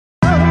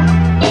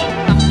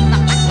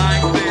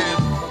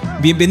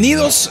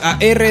Bienvenidos a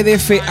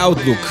RDF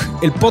Outlook,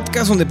 el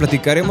podcast donde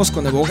platicaremos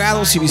con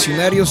abogados y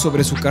visionarios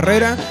sobre su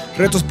carrera,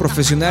 retos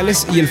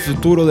profesionales y el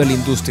futuro de la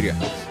industria.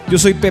 Yo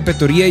soy Pepe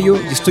Toriello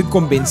y estoy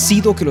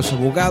convencido que los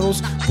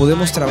abogados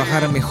podemos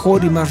trabajar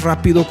mejor y más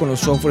rápido con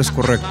los softwares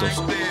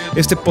correctos.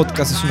 Este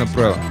podcast es una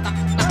prueba.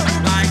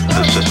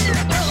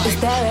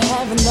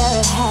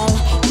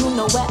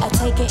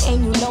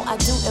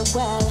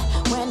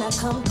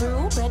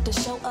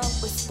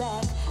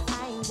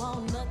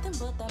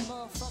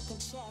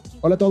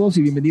 Hola a todos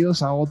y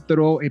bienvenidos a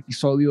otro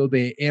episodio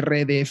de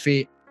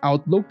RDF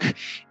Outlook,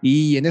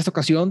 y en esta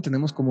ocasión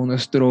tenemos como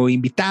nuestro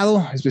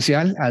invitado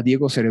especial a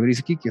Diego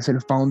Cerebrisky, que es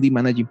el Founding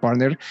Managing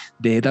Partner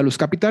de Dalus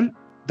Capital.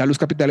 Dalus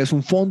Capital es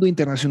un fondo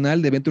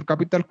internacional de Venture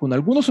Capital con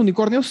algunos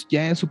unicornios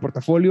ya en su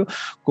portafolio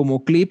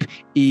como Clip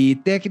y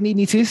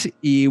Technicis.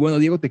 Y bueno,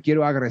 Diego, te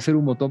quiero agradecer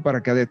un montón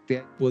para que te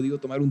hayas podido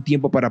tomar un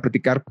tiempo para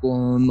platicar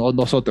con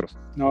nosotros.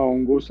 No,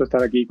 un gusto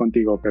estar aquí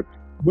contigo, Pepe.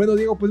 Bueno,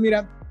 Diego, pues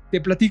mira, te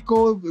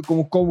platico,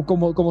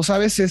 como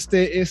sabes,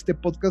 este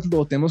podcast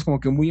lo tenemos como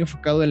que muy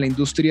enfocado en la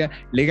industria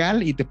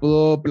legal, y te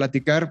puedo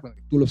platicar, bueno,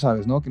 tú lo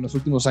sabes, ¿no? Que en los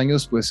últimos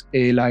años, pues,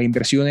 la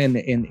inversión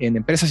en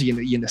empresas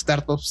y en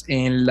startups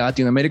en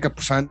Latinoamérica,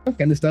 pues, han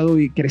estado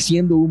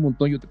creciendo un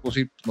montón. Yo te puedo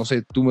decir, no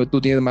sé,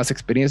 tú tienes más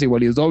experiencia,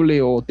 igual y es doble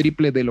o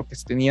triple de lo que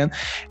se tenían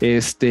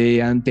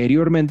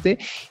anteriormente.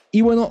 Y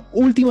bueno,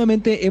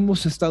 últimamente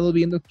hemos estado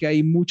viendo que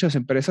hay muchas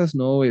empresas,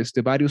 ¿no?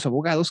 Varios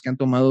abogados que han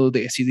tomado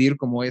de decidir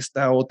como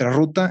esta otra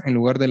ruta en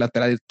lugar de la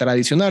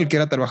tradicional, que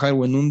era trabajar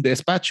o en un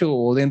despacho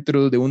o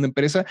dentro de una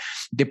empresa,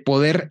 de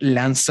poder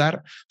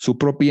lanzar su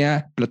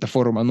propia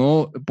plataforma,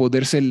 ¿no?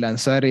 Poderse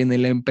lanzar en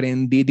el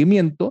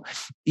emprendimiento.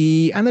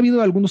 Y han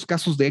habido algunos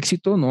casos de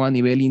éxito, ¿no? A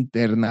nivel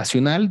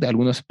internacional de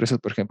algunas empresas,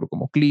 por ejemplo,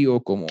 como Clio,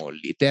 como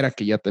Litera,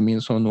 que ya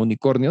también son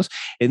unicornios.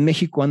 En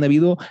México han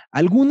habido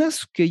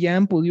algunas que ya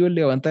han podido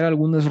levantar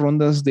algunas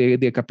rondas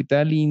de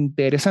capital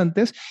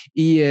interesantes.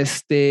 Y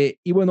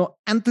bueno,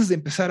 antes de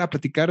empezar a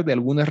platicar de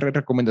algunas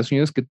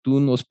recomendaciones que tú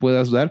nos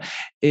puedas dar,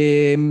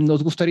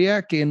 nos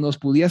gustaría que nos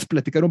pudieras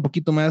platicar un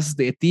poquito más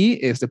de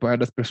ti, para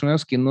las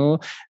personas que no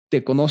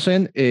te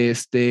conocen,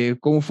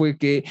 cómo fue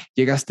que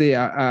llegaste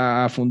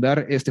a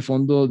fundar este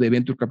fondo de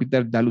Venture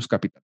Capital, Dalus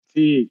Capital.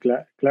 Sí,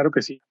 claro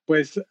que sí.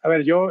 Pues, a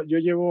ver, yo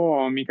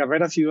mi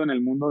carrera ha sido en el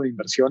mundo de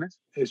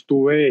inversiones.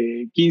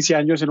 Estuve 15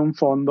 años en un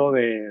fondo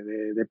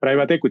de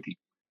private equity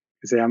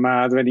que se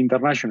llama Advent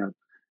International.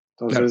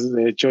 Entonces, claro,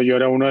 de hecho, yo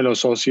era uno de los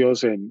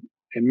socios en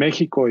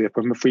México, y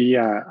después me fui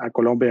a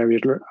Colombia a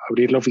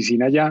abrir la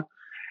oficina allá.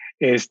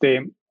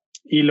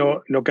 Y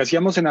lo que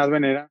hacíamos en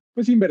Advent era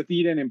pues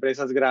invertir en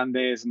empresas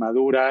grandes,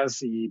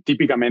 maduras, y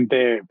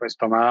típicamente pues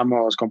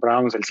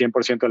comprábamos el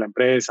 100% de la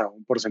empresa,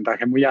 un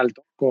porcentaje muy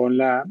alto, con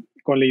la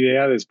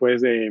idea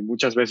después de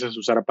muchas veces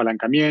usar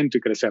apalancamiento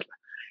y crecerla.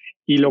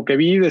 Y lo que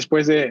vi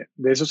después de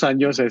esos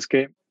años es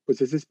que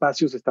pues ese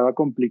espacio se estaba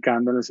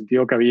complicando, en el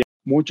sentido que había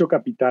mucho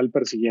capital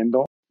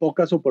persiguiendo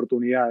pocas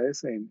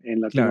oportunidades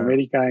en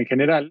Latinoamérica, claro, en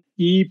general.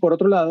 Y por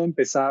otro lado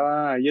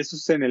empezaba, y eso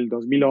es en el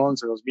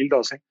 2011,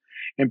 2012,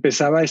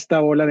 empezaba esta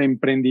ola de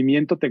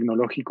emprendimiento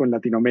tecnológico en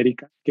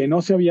Latinoamérica que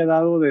no se había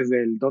dado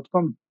desde el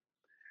 .com,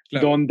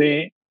 claro,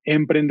 donde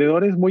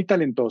emprendedores muy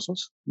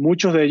talentosos,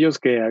 muchos de ellos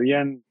que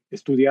habían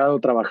estudiado,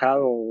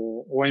 trabajado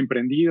o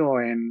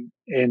emprendido en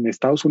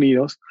Estados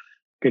Unidos,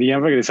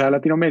 querían regresar a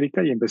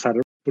Latinoamérica y empezar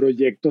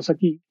proyectos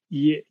aquí.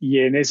 Y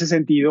en ese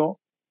sentido,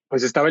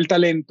 pues estaba el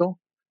talento.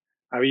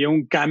 Había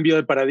un cambio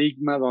de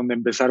paradigma donde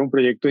empezar un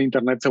proyecto de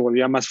Internet se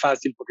volvía más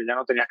fácil, porque ya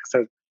no tenías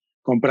que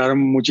comprar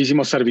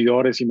muchísimos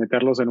servidores y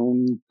meterlos en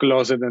un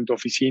closet en tu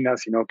oficina,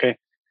 sino que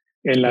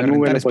en la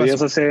nube lo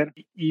podías hacer.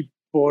 Y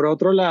por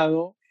otro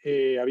lado,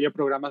 había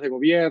programas de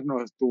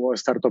gobierno, estuvo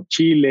Startup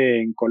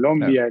Chile en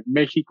Colombia, claro, en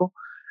México,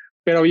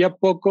 pero había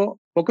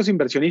pocos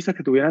inversionistas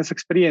que tuvieran esa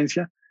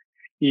experiencia.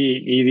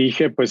 Y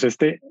dije, pues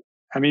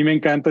a mí me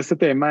encanta este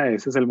tema,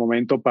 ese es el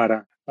momento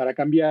para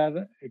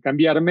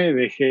cambiarme.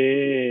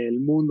 Dejé el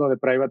mundo de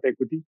private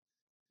equity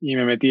y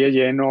me metí de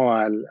lleno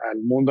al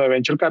mundo de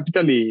venture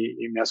capital, y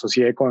me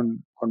asocié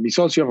con mi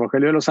socio,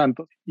 Rogelio de los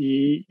Santos,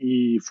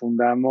 y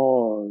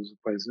fundamos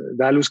pues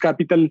Dalus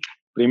Capital,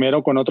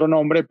 primero con otro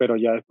nombre, pero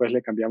ya después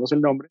le cambiamos el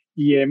nombre,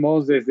 y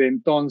desde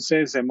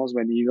entonces hemos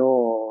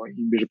venido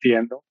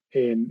invirtiendo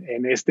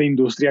en esta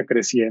industria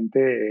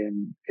creciente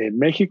en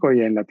México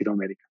y en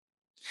Latinoamérica.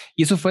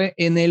 Y eso fue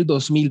en el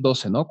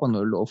 2012, ¿no?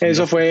 Cuando lo fundaste.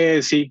 Eso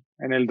fue, sí,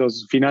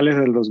 finales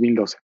del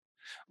 2012.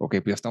 Ok,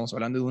 pues ya estamos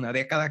hablando de una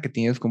década que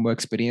tienes como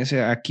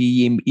experiencia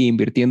aquí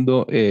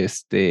invirtiendo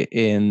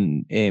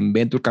en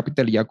Venture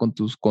Capital, ya con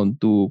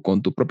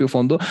tu propio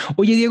fondo.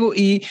 Oye, Diego,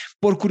 y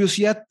por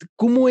curiosidad,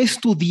 ¿cómo es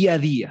tu día a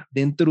día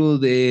dentro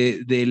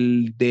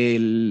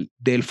del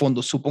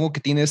fondo? Supongo que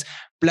tienes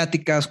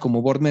pláticas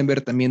como board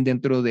member también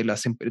dentro de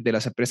las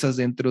empresas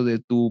dentro de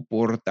tu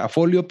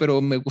portafolio,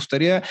 pero me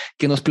gustaría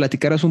que nos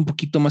platicaras un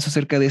poquito más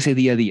acerca de ese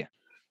día a día.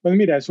 Pues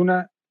mira,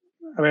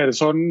 a ver,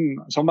 son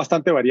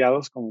bastante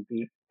variados, como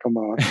te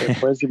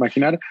puedes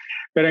imaginar,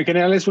 pero en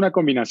general es una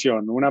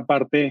combinación. Una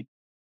parte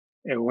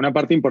Una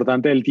parte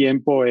importante del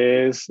tiempo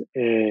es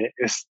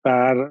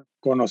estar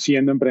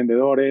conociendo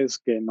emprendedores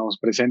que nos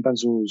presentan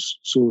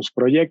sus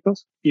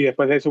proyectos, y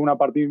después de eso una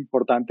parte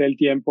importante del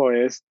tiempo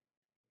es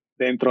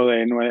dentro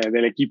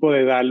del equipo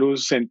de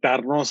Dalus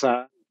sentarnos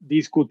a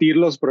discutir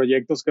los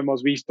proyectos que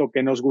hemos visto,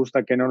 qué nos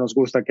gusta, qué no nos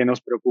gusta, qué nos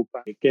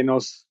preocupa, qué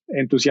nos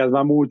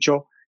entusiasma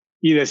mucho,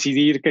 y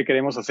decidir qué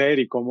queremos hacer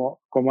y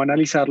cómo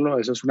analizarlo.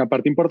 Eso es una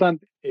parte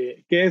importante,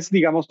 que es,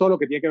 digamos, todo lo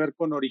que tiene que ver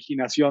con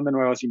originación de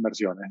nuevas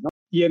inversiones, ¿no?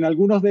 Y en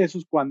algunos de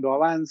esos, cuando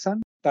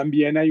avanzan,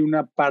 también hay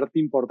una parte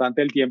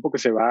importante del tiempo que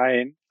se va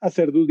en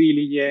hacer due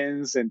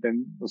diligence,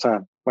 o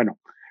sea, bueno,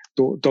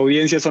 tu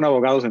audiencia son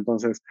abogados,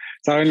 entonces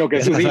saben lo que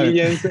es due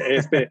diligence,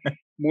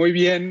 muy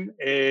bien,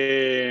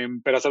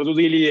 pero hacer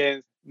due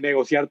diligence,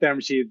 negociar term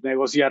sheets,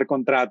 negociar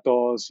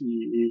contratos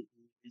y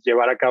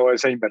llevar a cabo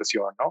esa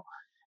inversión, ¿no?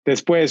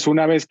 Después,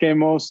 una vez que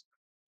hemos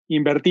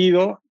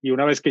invertido y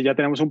una vez que ya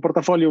tenemos un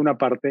portafolio, una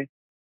parte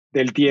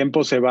del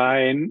tiempo se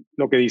va en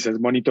lo que dices,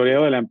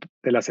 monitoreo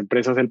de las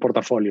empresas del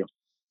portafolio.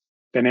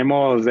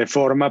 Tenemos de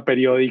forma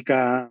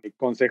periódica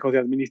consejos de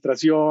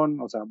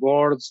administración, o sea,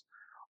 boards,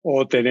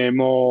 o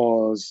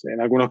tenemos en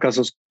algunos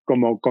casos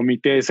como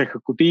comités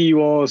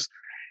ejecutivos,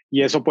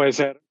 y eso puede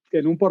ser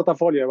en un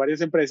portafolio de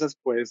varias empresas,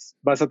 pues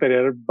vas a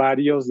tener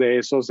varios de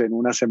esos en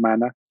una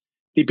semana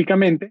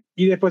típicamente.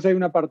 Y después hay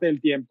una parte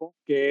del tiempo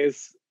que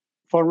es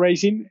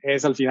fundraising,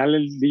 es al final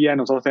del día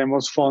nosotros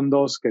tenemos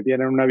fondos que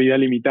tienen una vida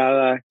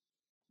limitada,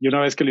 y una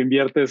vez que lo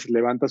inviertes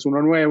levantas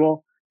uno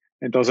nuevo,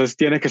 entonces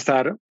tienes que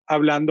estar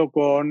hablando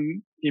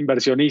con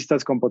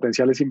inversionistas, con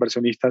potenciales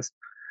inversionistas,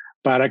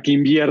 para que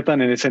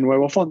inviertan en ese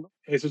nuevo fondo.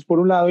 Eso es por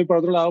un lado, y por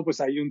otro lado,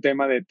 pues hay un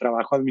tema de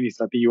trabajo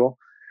administrativo,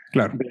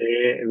 Claro.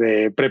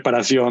 de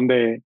preparación,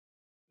 de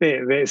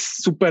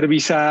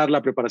supervisar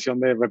la preparación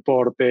de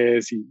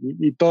reportes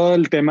y todo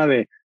el tema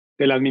de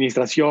la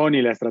administración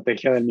y la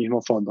estrategia del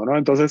mismo fondo, ¿no?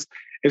 Entonces,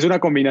 es una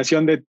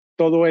combinación de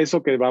todo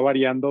eso que va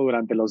variando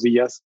durante los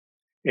días,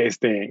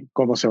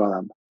 cómo se va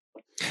dando.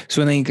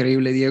 Suena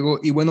increíble, Diego.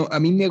 Y bueno, a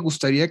mí me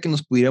gustaría que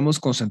nos pudiéramos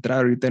concentrar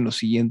ahorita en los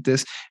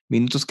siguientes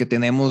minutos que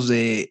tenemos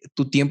de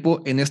tu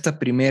tiempo en esta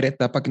primera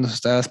etapa que nos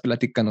estabas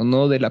platicando,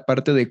 ¿no? De la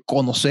parte de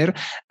conocer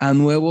a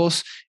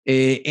nuevos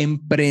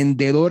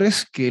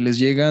emprendedores que les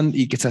llegan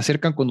y que se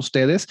acercan con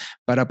ustedes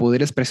para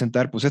poderles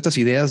presentar pues estas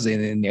ideas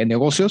de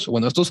negocios,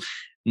 bueno, estos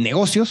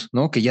negocios,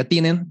 ¿no? Que ya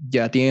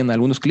tienen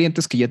algunos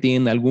clientes, que ya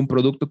tienen algún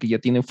producto, que ya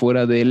tienen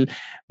fuera del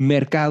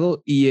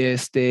mercado y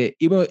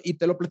bueno, y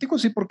te lo platico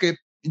así porque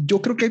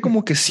yo creo que hay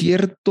como que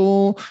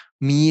cierto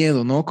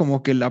miedo, ¿no?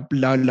 Como que la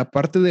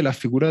parte de la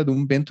figura de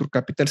un venture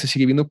capital se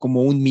sigue viendo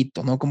como un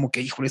mito, ¿no? Como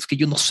que, híjole, es que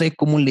yo no sé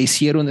cómo le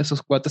hicieron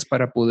esos cuates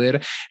para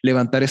poder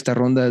levantar esta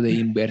ronda de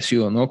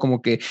inversión, ¿no?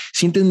 Como que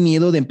sienten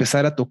miedo de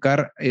empezar a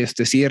tocar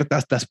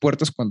ciertas las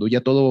puertas cuando ya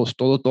todo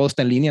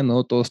está en línea,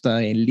 ¿no? Todo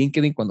está en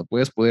LinkedIn, cuando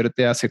puedes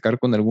poderte acercar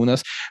con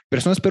algunas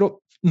personas,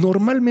 pero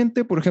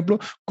normalmente, por ejemplo,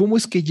 ¿cómo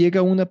es que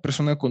llega una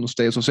persona con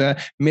ustedes? O sea,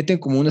 meten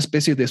como una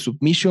especie de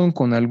submission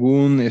con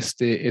algún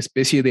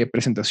especie de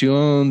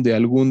presentación de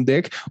algún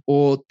deck,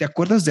 o te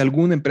acuerdas de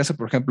alguna empresa,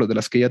 por ejemplo, de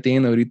las que ya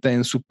tienen ahorita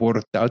en su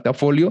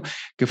portafolio,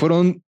 que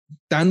fueron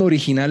tan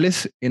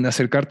originales en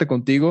acercarte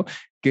contigo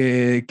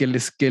que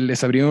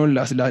les abrieron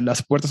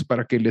las puertas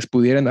para que les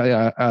pudieran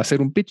a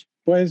hacer un pitch?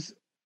 Pues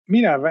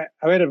mira,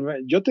 a ver,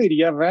 yo te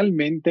diría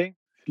realmente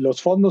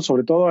los fondos,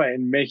 sobre todo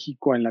en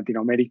México, en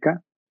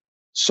Latinoamérica,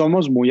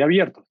 somos muy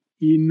abiertos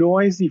y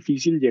no es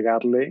difícil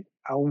llegarle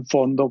a un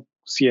fondo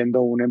siendo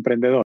un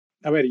emprendedor.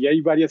 A ver, y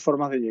hay varias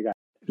formas de llegar.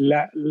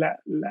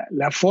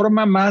 La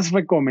forma más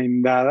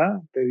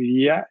recomendada, te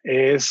diría,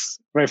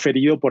 es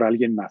referido por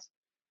alguien más.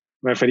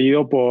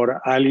 Referido por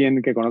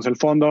alguien que conoce el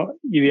fondo,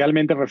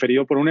 idealmente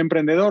referido por un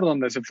emprendedor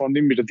donde ese fondo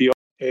invirtió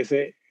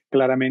ese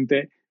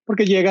claramente,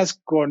 porque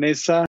llegas con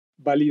esa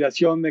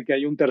validación de que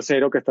hay un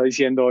tercero que está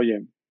diciendo,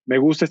 oye, me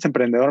gusta este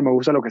emprendedor, me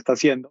gusta lo que está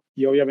haciendo,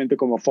 y obviamente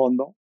como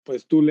fondo,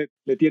 pues tú le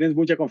tienes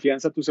mucha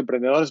confianza a tus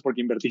emprendedores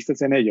porque invertiste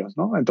en ellos,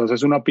 ¿no? Entonces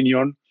es una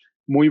opinión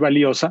muy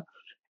valiosa,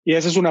 y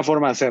esa es una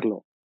forma de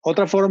hacerlo.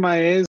 Otra forma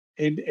es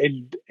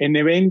en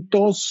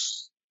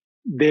eventos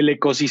del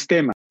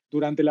ecosistema.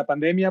 Durante la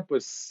pandemia,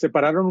 pues se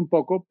pararon un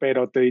poco,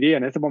 pero te diría,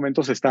 en este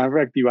momento se están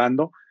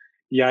reactivando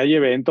y hay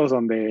eventos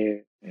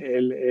donde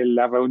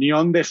la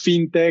reunión de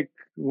FinTech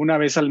una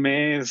vez al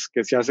mes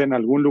que se hace en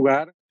algún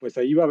lugar, pues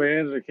ahí va a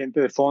haber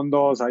gente de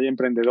fondos, hay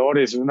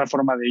emprendedores, es una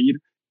forma de ir,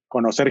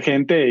 conocer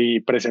gente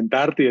y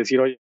presentarte y decir,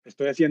 oye,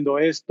 estoy haciendo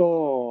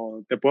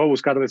esto, te puedo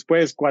buscar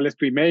después, ¿cuál es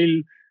tu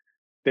email?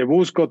 Te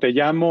busco, te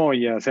llamo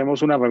y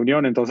hacemos una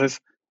reunión. Entonces,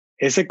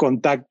 ese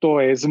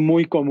contacto es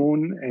muy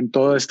común en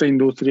toda esta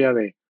industria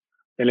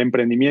del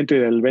emprendimiento y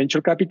del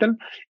venture capital.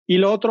 Y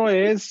lo otro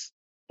es,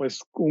 pues,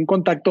 un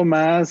contacto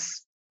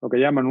más, lo que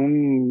llaman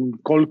un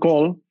cold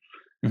call,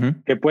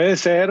 que puede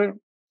ser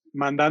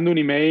mandando un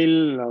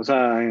email, o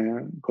sea,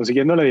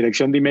 consiguiendo la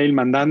dirección de email,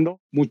 mandando.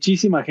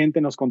 Muchísima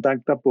gente nos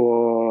contacta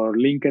por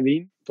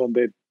LinkedIn,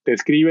 donde te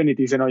escriben y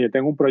te dicen, oye,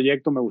 tengo un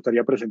proyecto, me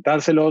gustaría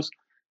presentárselos.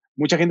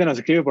 Mucha gente nos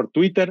escribe por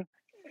Twitter.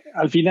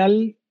 Al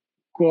final,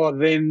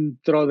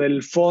 dentro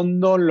del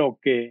fondo lo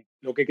que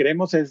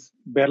queremos es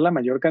ver la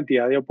mayor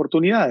cantidad de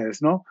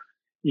oportunidades, ¿no?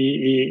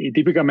 Y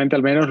típicamente,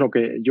 al menos lo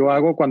que yo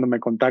hago cuando me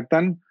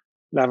contactan,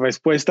 la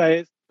respuesta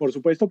es, por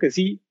supuesto que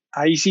sí,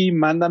 ahí sí,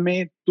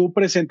 mándame tu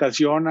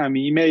presentación a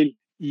mi email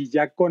y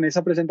ya con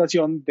esa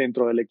presentación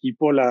dentro del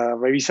equipo la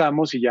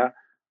revisamos y ya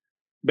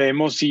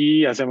vemos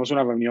si hacemos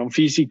una reunión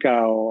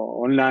física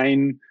o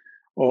online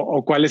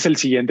o cuál es el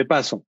siguiente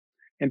paso.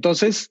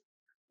 Entonces,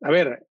 a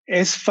ver,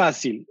 es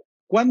fácil.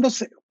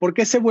 ¿Por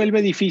qué se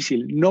vuelve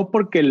difícil? No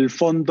porque el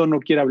fondo no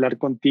quiera hablar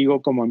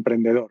contigo como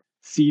emprendedor,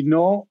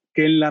 sino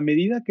que en la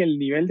medida que el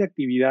nivel de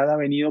actividad ha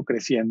venido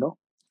creciendo,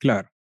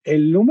 Claro.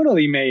 el número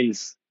de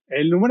emails,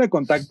 el número de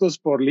contactos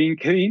por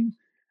LinkedIn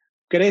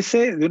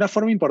crece de una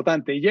forma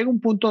importante y llega un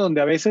punto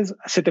donde a veces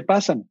se te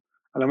pasan.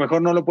 A lo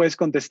mejor no lo puedes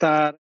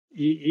contestar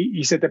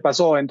y se te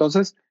pasó.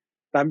 Entonces,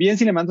 también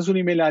si le mandas un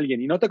email a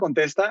alguien y no te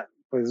contesta,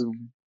 pues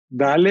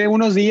dale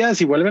unos días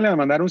y vuélvele a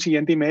mandar un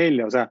siguiente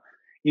email. O sea,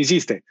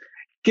 insiste.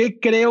 ¿Qué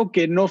creo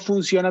que no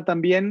funciona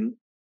tan bien?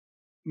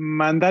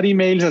 Mandar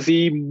emails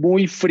así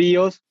muy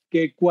fríos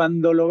que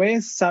cuando lo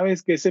ves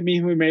sabes que ese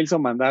mismo email se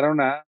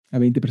mandaron a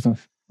 20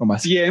 personas o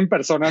más. 100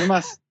 personas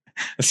más.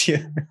 Así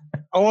es.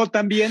 O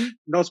también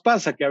nos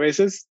pasa que a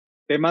veces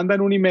te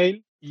mandan un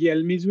email y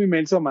el mismo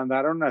email se lo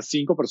mandaron a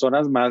 5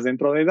 personas más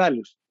dentro de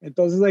Dalus.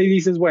 Entonces ahí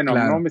dices, bueno,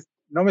 Claro.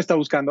 no me está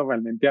buscando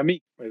realmente a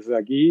mí. Pues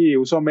aquí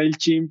uso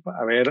MailChimp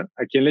a ver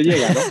a quién le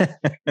llega,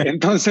 ¿no?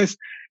 Entonces,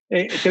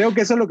 creo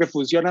que eso es lo que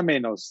funciona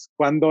menos.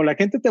 Cuando la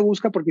gente te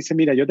busca porque dice,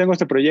 mira, yo tengo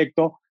este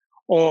proyecto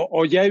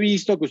o ya he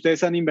visto que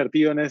ustedes han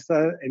invertido en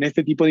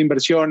este tipo de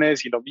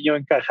inversiones y lo mío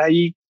encaja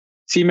ahí,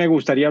 sí me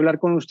gustaría hablar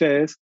con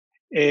ustedes.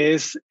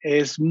 Es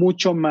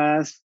mucho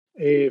más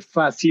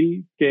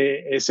fácil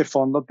que ese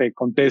fondo te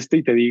conteste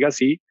y te diga,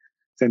 sí,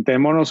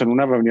 sentémonos en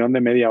una reunión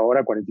de media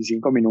hora,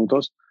 45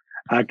 minutos,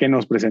 a que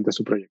nos presente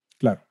su proyecto.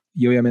 Claro.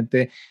 Y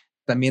obviamente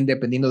también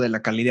dependiendo de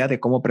la calidad de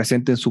cómo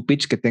presenten su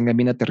pitch, que tengan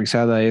bien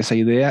aterrizada esa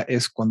idea,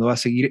 es cuando va a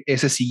seguir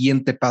ese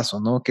siguiente paso,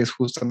 ¿no? Que es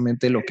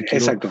justamente lo que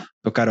quiero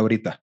tocar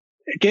ahorita.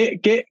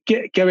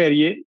 A ver,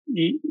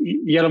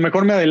 y a lo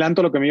mejor me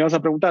adelanto lo que me ibas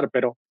a preguntar,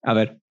 pero a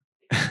ver.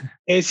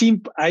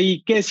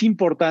 Ahí, ¿qué es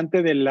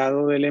importante del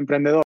lado del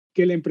emprendedor?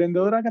 Que el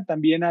emprendedor haga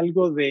también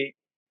algo de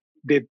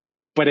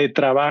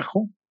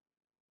pretrabajo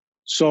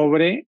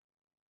sobre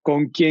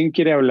con quién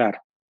quiere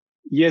hablar.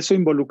 Y eso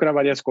involucra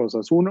varias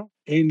cosas. Uno,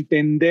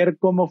 entender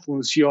cómo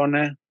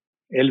funciona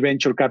el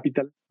venture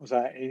capital, o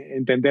sea,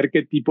 entender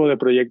qué tipo de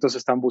proyectos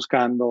están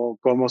buscando,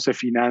 cómo se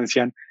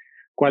financian,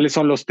 cuáles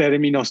son los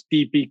términos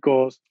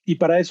típicos. Y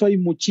para eso hay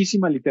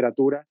muchísima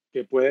literatura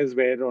que puedes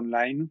ver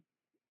online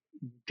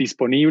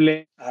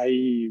disponible,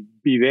 hay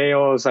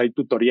videos, hay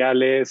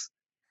tutoriales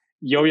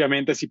y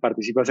obviamente si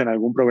participas en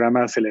algún programa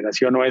de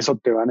aceleración o eso,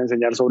 te van a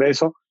enseñar sobre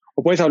eso.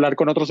 O puedes hablar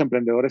con otros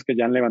emprendedores que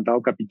ya han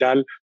levantado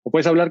capital, o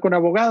puedes hablar con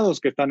abogados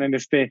que están en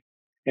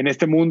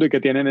este mundo y que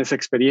tienen esa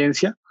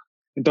experiencia.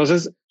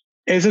 Entonces,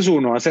 ese es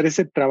uno, hacer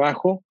ese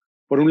trabajo,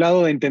 por un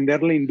lado, de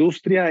entender la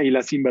industria y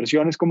las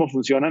inversiones, cómo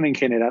funcionan en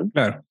general.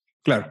 Claro,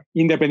 claro.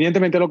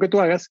 Independientemente de lo que tú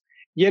hagas.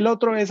 Y el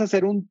otro es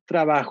hacer un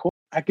trabajo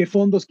a qué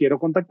fondos quiero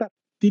contactar.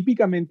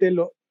 Típicamente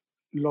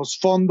los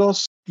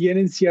fondos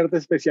tienen cierta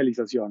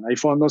especialización. Hay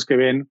fondos que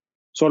ven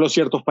solo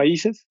ciertos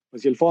países.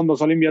 Pues si el fondo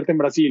solo invierte en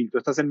Brasil, tú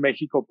estás en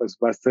México, pues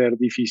va a ser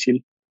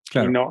difícil.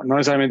 Claro. Y no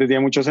necesariamente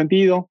tiene mucho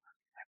sentido.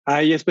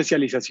 Hay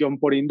especialización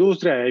por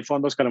industria. Hay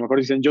fondos que a lo mejor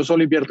dicen, yo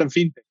solo invierto en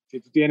fintech.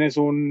 Si tú tienes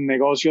un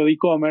negocio de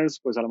e-commerce,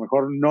 pues a lo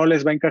mejor no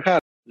les va a encajar.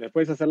 Les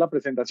puedes hacer la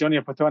presentación y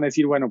después te van a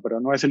decir, bueno,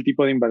 pero no es el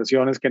tipo de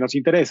inversiones que nos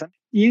interesan.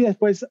 Y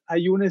después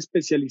hay una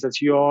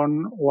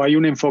especialización o hay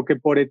un enfoque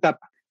por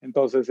etapa.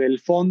 Entonces, el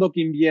fondo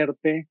que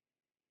invierte,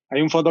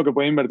 hay un fondo que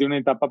puede invertir en una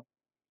etapa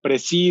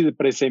pre-seed,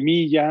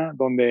 pre-semilla,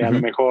 donde a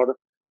lo mejor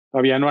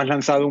todavía no has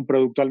lanzado un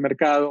producto al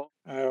mercado,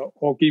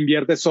 o que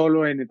invierte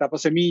solo en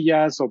etapas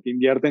semillas, o que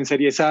invierte en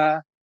series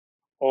A,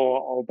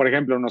 o por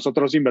ejemplo,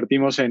 nosotros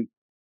invertimos en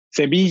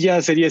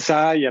semillas, series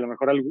A y a lo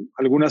mejor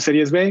algunas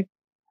series B,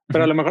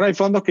 pero a lo mejor hay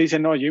fondos que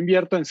dicen, no, yo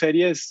invierto en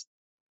series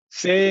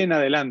C en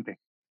adelante.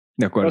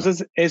 De acuerdo.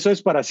 Entonces, eso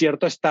es para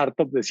cierto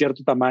startup de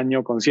cierto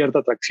tamaño, con cierta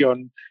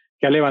atracción,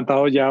 que ha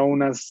levantado ya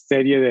una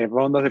serie de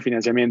rondas de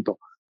financiamiento.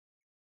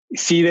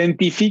 Si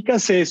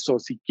identificas eso,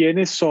 si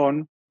quiénes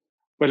son,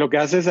 pues lo que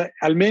haces,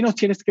 al menos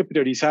tienes que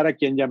priorizar a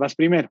quién llamas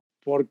primero,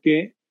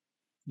 porque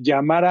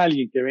llamar a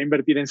alguien que va a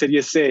invertir en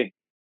serie C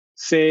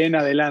en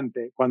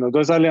adelante, cuando tú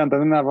estás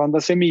levantando una ronda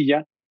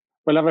semilla,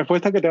 pues la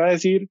respuesta que te va a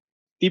decir,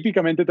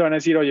 típicamente te van a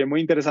decir, oye, muy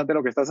interesante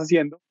lo que estás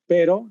haciendo,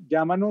 pero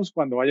llámanos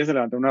cuando vayas a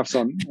levantar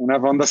una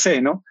ronda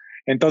C, ¿no?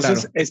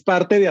 Entonces, claro, es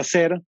parte de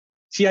hacer,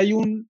 si hay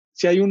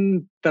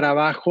un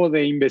trabajo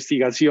de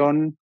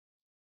investigación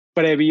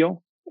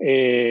previo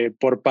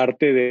por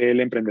parte del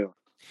emprendedor.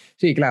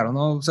 Sí, claro,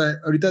 ¿no? O sea,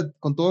 ahorita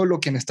con todo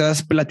lo que me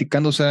estás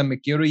platicando, o sea, me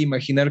quiero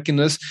imaginar que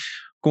no es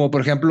Como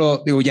por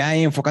ejemplo, digo, ya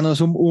enfocándonos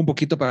un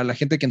poquito para la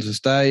gente que nos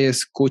está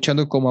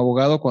escuchando como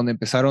abogado, cuando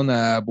empezaron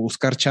a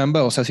buscar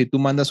chamba, o sea, si tú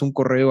mandas un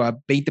correo a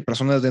 20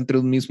 personas dentro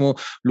de un mismo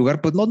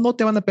lugar, pues no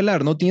te van a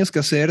pelar, no tienes que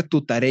hacer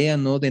tu tarea,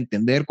 ¿no? De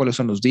entender cuáles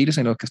son los deals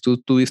en los que tú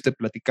estuviste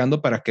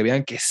platicando para que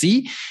vean que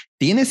sí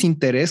tienes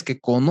interés, que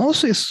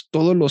conoces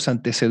todos los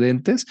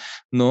antecedentes,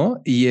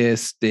 ¿no?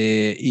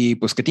 Y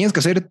pues que tienes que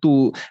hacer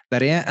tu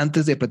tarea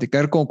antes de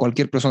platicar con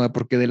cualquier persona,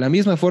 porque de la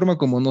misma forma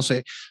como, no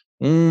sé,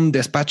 un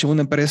despacho,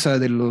 una empresa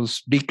de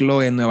los Big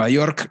Law en Nueva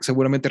York,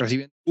 seguramente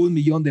reciben 1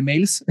 millón de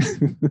mails,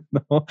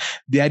 ¿no?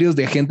 Diarios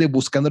de gente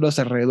buscándolos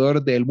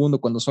alrededor del mundo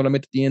cuando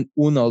solamente tienen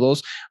una o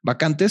dos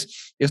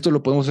vacantes. Esto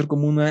lo podemos hacer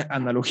como una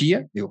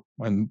analogía, digo,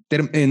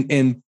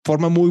 en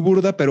forma muy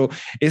burda, pero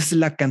es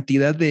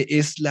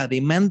es la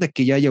demanda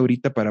que ya hay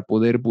ahorita para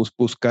poder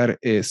buscar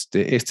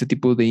este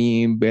tipo de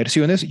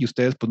inversiones, y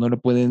ustedes pues no lo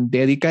pueden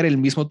dedicar el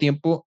mismo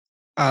tiempo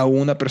a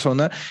una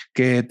persona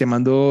que te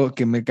mandó,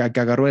 que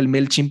agarró el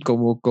MailChimp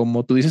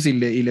como tú dices y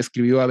le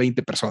escribió a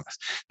 20 personas.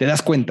 Te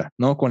das cuenta,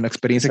 ¿no? Con la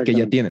experiencia que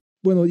ya tiene.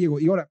 Bueno, Diego,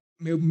 y ahora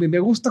me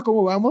gusta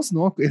cómo vamos,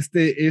 ¿no?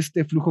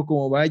 Este flujo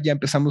cómo va, ya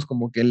empezamos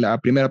como que la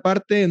primera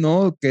parte,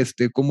 ¿no? Que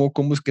cómo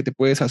es que te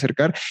puedes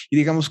acercar, y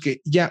digamos que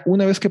ya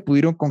una vez que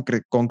pudieron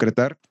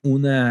concretar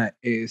una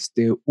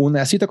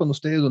cita con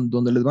ustedes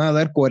donde les van a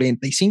dar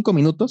 45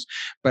 minutos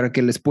para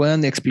que les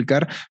puedan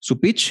explicar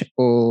su pitch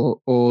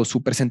o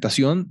su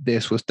presentación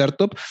de su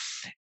startup.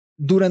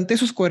 Durante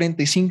esos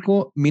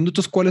 45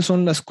 minutos, ¿cuáles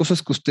son las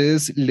cosas que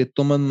ustedes le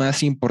toman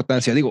más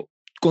importancia? Digo,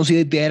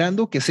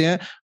 considerando que sea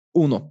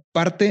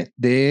parte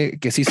de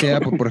que sí sea,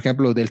 por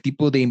ejemplo, del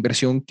tipo de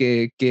inversión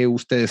que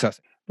ustedes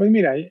hacen. Pues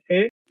mira,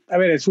 a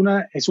ver, es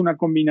una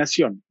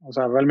combinación. O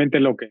sea,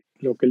 realmente lo que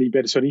el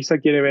inversionista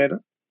quiere ver,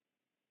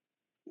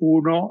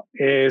 uno,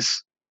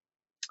 es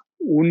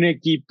un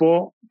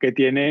equipo que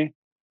tiene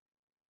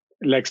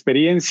la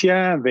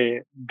experiencia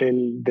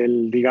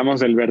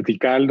digamos, del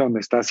vertical donde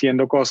está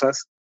haciendo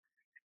cosas,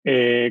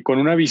 con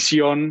una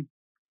visión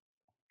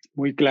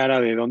muy clara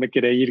de dónde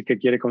quiere ir, qué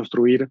quiere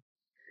construir,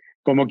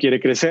 cómo quiere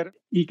crecer,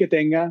 y que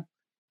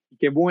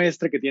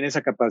muestre que tiene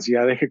esa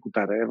capacidad de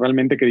ejecutar.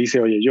 Realmente que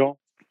dice, oye, yo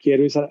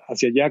quiero ir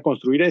hacia allá,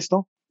 construir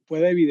esto,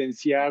 puede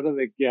evidenciar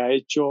de que ha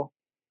hecho,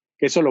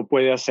 que eso lo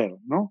puede hacer,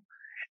 ¿no?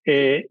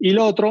 Y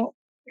lo otro,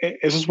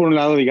 eso es por un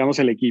lado, digamos,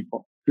 el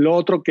equipo. Lo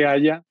otro, que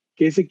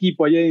ese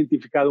equipo haya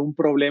identificado un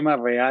problema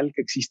real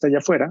que exista allá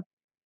afuera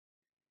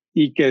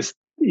y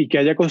que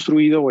haya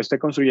construido o esté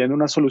construyendo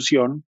una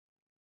solución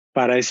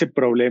para ese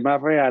problema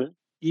real.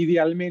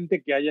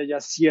 Idealmente que haya ya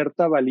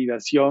cierta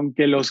validación,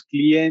 que los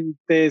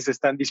clientes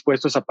están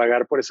dispuestos a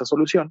pagar por esa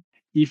solución,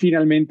 y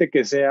finalmente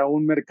que sea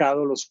un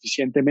mercado lo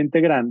suficientemente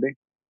grande,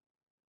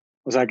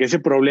 o sea, que ese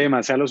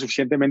problema sea lo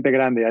suficientemente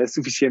grande, haya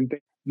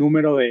suficiente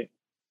número de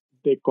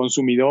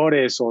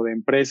consumidores o de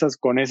empresas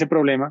con ese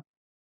problema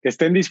que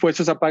estén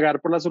dispuestos a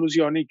pagar por la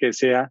solución y que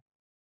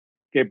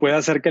pueda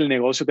hacer que el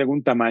negocio tenga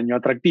un tamaño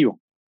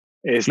atractivo.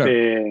 Claro.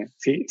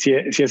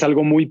 Si es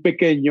algo muy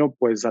pequeño,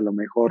 pues a lo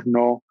mejor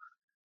no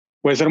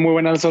puede ser muy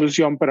buena la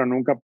solución, pero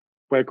nunca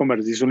puede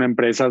convertirse en una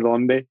empresa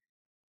donde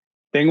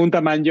tenga un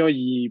tamaño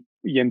y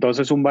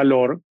entonces un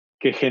valor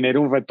que genere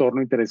un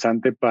retorno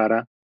interesante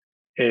para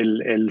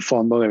el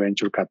fondo de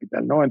Venture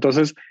Capital, ¿no?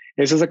 Entonces,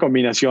 esa es la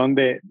combinación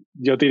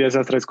yo te diré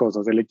esas tres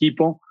cosas: el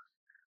equipo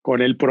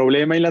con el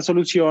problema y la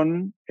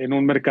solución en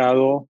un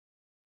mercado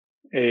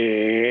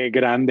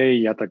grande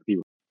y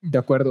atractivo. De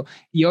acuerdo.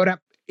 Y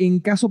ahora, en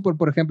caso,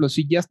 por ejemplo,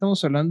 si ya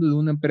estamos hablando de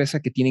una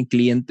empresa que tiene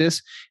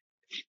clientes,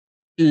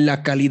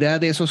 la calidad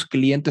de esos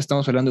clientes,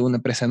 estamos hablando de una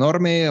empresa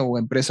enorme o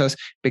empresas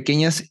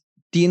pequeñas,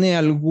 ¿tiene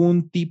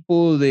algún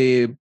tipo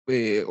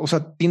o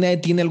sea,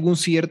 tiene algún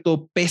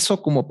cierto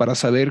peso como para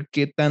saber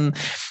qué tan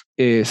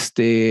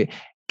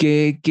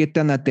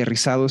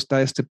aterrizado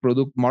está este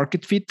product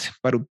market fit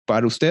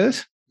para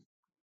ustedes?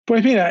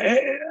 Pues mira,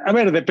 a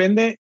ver,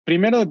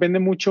 primero depende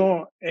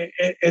mucho,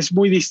 es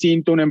muy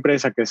distinto una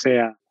empresa que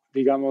sea,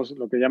 digamos,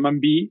 lo que llaman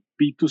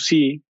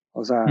B2C,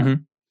 o sea,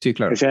 sí,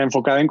 claro, que sea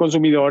enfocada en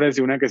consumidores,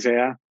 y una que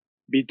sea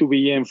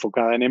B2B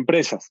enfocada en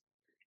empresas.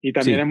 Y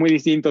también sí, es muy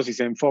distinto si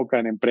se enfoca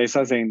en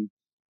empresas en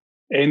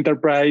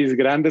enterprise,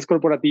 grandes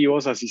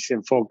corporativos, así se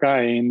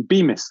enfoca en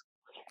pymes.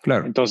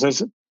 claro.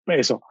 Entonces,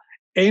 eso.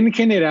 En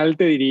general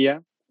te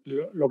diría,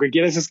 lo que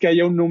quieres es que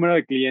haya un número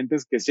de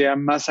clientes que sea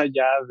más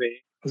allá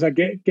o sea,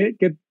 que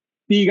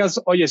digas,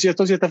 oye, si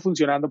esto sí está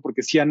funcionando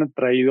porque sí han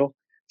traído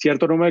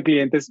cierto número de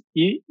clientes,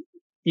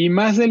 y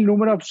más del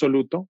número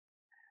absoluto,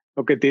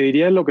 lo que te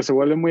diría, lo que se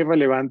vuelve muy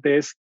relevante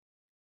es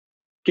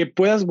que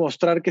puedas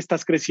mostrar que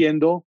estás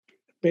creciendo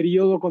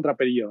periodo contra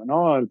periodo,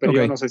 ¿no? El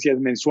periodo Ok, no sé si es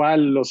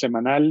mensual o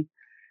semanal,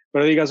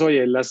 pero digas,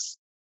 oye,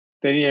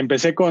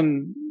 empecé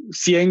con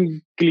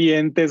 100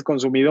 clientes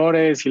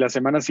consumidores y la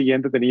semana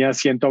siguiente tenía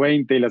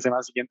 120 y la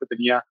semana siguiente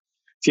tenía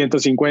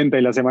 150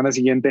 y la semana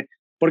siguiente,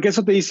 porque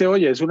eso te dice,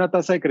 oye, es una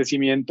tasa de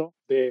crecimiento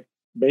de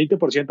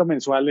 20%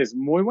 mensual, es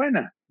muy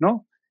buena,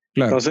 ¿no?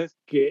 claro. Entonces,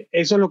 que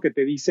eso es lo que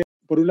te dice,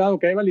 por un lado,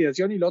 que hay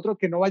validación, y lo otro,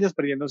 que no vayas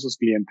perdiendo esos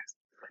clientes.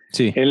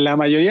 Sí. En la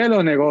mayoría de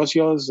los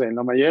negocios, en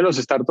la mayoría de los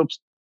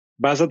startups,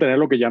 vas a tener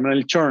lo que llaman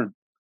el churn,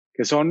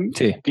 que son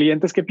Sí.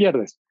 clientes que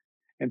pierdes.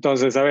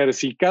 Entonces, a ver,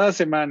 si cada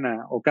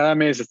semana o cada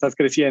mes estás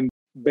creciendo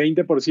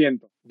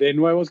 20% de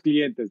nuevos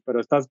clientes, pero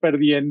estás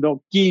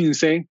perdiendo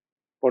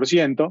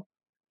 15%,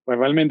 pues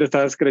realmente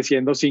estás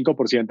creciendo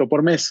 5%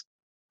 por mes.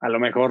 A lo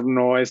mejor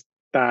no es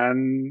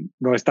tan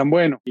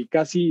bueno. Y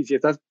casi si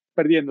estás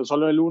perdiendo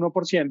solo el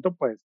 1%,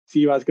 pues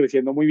sí vas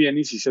creciendo muy bien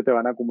y sí se te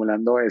van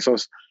acumulando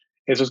esos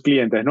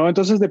clientes, ¿no?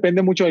 Entonces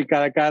depende mucho de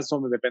cada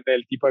caso, depende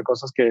del tipo de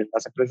cosas que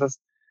las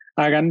empresas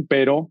hagan,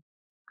 pero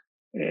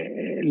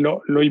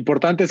lo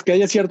importante es que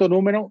haya cierto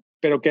número,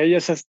 pero que haya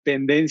esa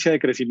tendencia de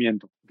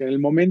crecimiento. Que en el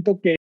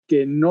momento que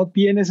no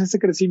tienes ese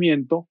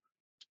crecimiento,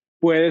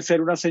 puede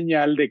ser una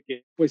señal de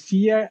que, pues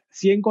sí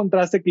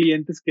encontraste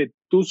clientes que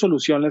tu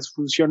solución les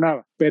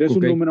funcionaba, pero es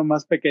un número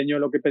más pequeño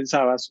de lo que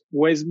pensabas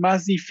o es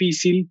más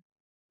difícil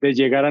de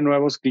llegar a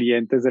nuevos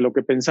clientes de lo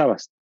que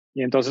pensabas.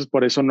 Y entonces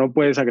por eso no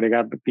puedes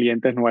agregar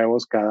clientes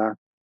nuevos cada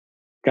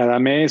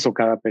mes o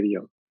cada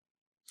periodo.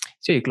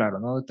 Sí, claro,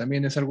 ¿no?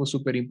 También es algo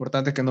súper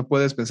importante que no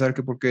puedes pensar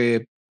que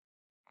porque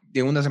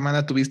de una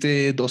semana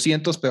tuviste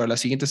 200, pero a la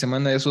siguiente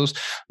semana esos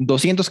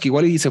 200 que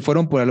igual y se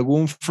fueron por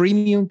algún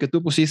freemium que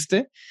tú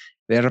pusiste,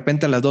 de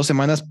repente a las 2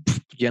 semanas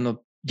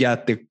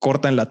ya te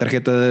cortan la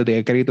tarjeta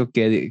de crédito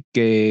que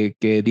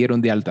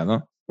dieron de alta,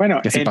 ¿no? Bueno,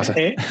 Que así pasa.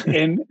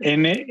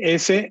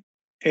 ese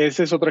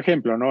es otro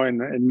ejemplo, ¿no?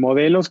 En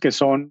modelos que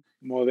son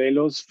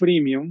modelos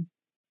freemium,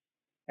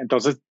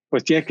 entonces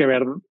pues tienes que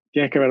ver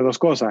dos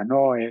cosas,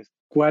 ¿no? Es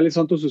cuáles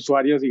son tus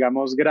usuarios,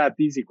 digamos,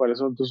 gratis y cuáles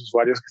son tus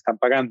usuarios que están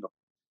pagando.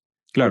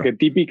 Claro. Porque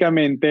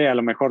típicamente a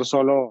lo mejor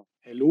solo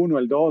el 1,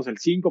 el 2, el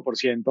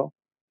 5%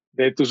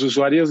 de tus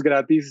usuarios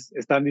gratis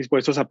están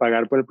dispuestos a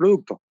pagar por el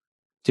producto.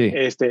 Sí.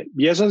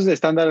 Y eso es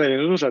estándar de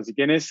la industria. Si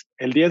tienes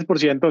el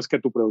 10% es que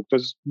tu producto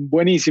es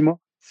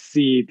buenísimo.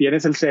 Si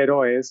tienes el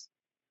 0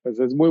 pues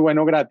es muy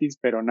bueno gratis,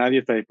 pero nadie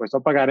está dispuesto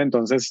a pagar,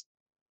 entonces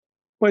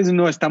pues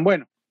no es tan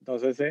bueno.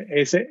 Entonces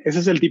ese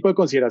es el tipo de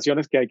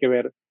consideraciones que hay que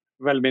ver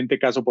realmente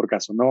caso por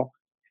caso. No,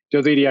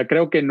 yo diría,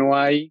 creo que no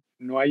hay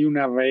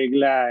una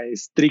regla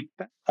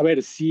estricta. A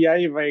ver, sí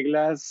hay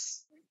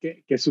reglas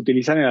que se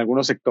utilizan en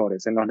algunos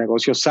sectores. En los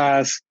negocios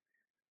SaaS,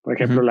 por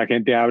ejemplo, la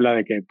gente habla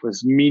de que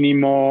pues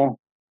mínimo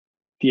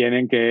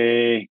tienen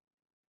que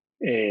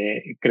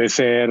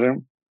crecer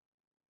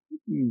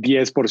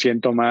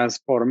 10% más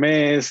por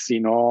mes,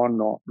 si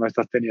no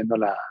estás teniendo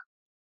la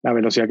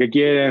velocidad que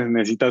quieres,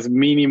 necesitas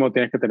mínimo,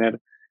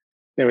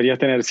 deberías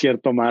tener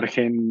cierto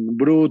margen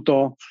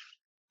bruto,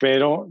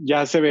 pero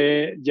ya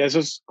eso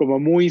es como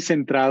muy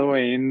centrado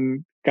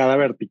en cada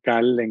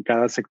vertical, en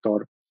cada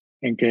sector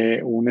en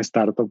que un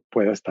startup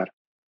pueda estar.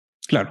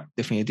 Claro,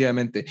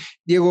 definitivamente.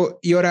 Diego,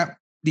 y ahora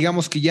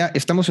digamos que ya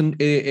estamos en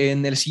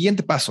el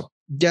siguiente paso.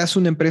 Ya es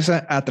una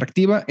empresa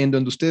atractiva en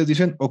donde ustedes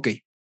dicen, ok,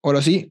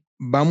 ahora sí,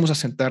 vamos a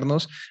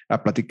sentarnos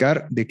a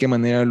platicar de qué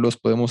manera los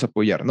podemos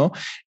apoyar, ¿no?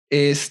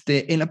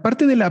 En la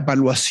parte de la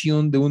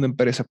evaluación de una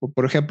empresa,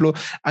 por ejemplo,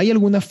 ¿hay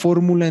alguna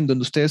fórmula en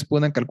donde ustedes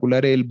puedan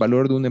calcular el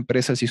valor de una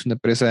empresa, si es una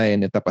empresa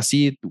en etapa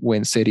seed o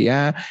en serie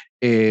A?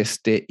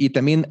 Y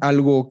también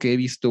algo que he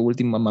visto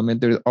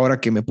últimamente, ahora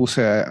que me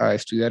puse a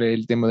estudiar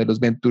el tema de los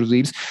Venture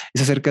Deals,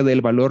 es acerca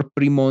del valor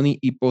pre-money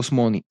y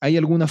post-money. ¿Hay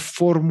alguna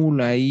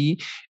fórmula ahí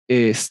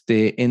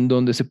en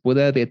donde se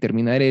pueda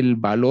determinar el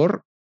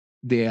valor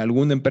de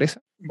alguna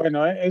empresa?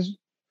 Bueno, a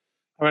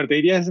ver, te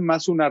diría es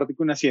más un arte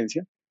que una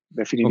ciencia, Ok,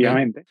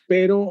 definitivamente,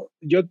 pero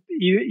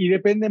y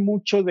depende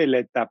mucho de la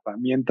etapa.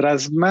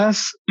 Mientras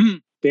más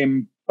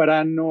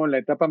temprano, la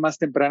etapa más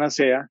temprana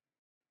sea,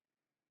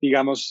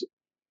 digamos,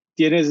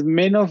 tienes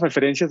menos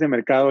referencias de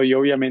mercado y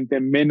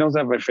obviamente menos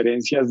de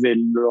referencias de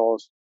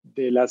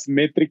las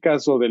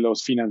métricas o de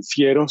los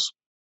financieros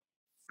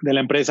de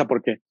la empresa,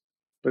 porque,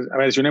 pues, a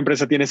ver, si una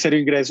empresa tiene 0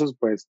 ingresos,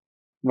 pues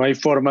no hay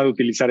forma de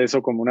utilizar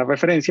eso como una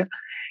referencia.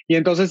 Y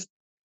entonces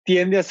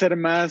tiende a ser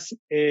más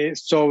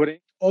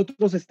sobre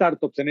otros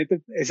startups en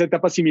esa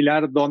etapa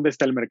similar, ¿dónde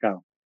está el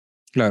mercado?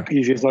 claro, Y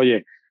dices,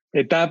 oye,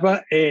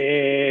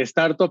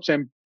 startups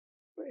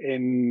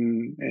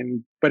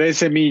en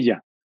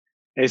pre-semilla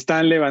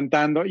están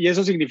levantando, y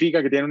eso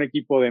significa que tienen un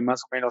equipo de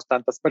más o menos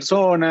tantas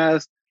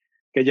personas,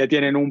 que ya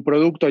tienen un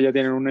producto, ya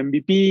tienen un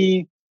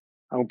MVP,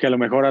 aunque a lo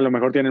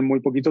mejor tienen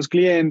muy poquitos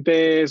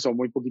clientes o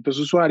muy poquitos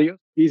usuarios.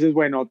 Y dices,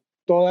 bueno,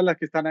 todas las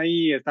que están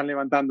ahí están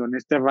levantando en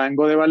este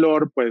rango de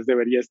valor, pues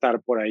debería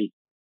estar por ahí.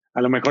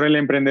 A lo mejor el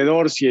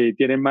emprendedor, si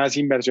tiene más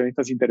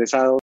inversionistas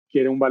interesados,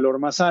 quiere un valor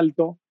más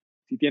alto.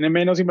 Si tiene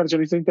menos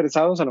inversionistas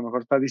interesados, a lo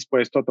mejor está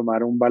dispuesto a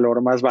tomar un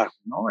valor más bajo,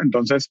 ¿no?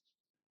 Entonces,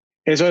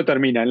 eso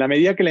determina, en la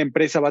medida que la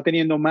empresa va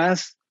teniendo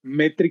más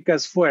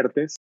métricas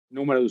fuertes,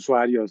 número de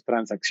usuarios,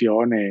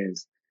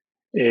 transacciones,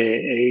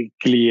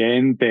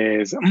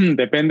 clientes,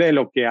 depende de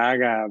lo que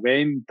haga,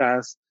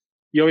 ventas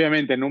y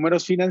obviamente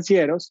números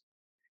financieros,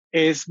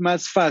 es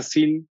más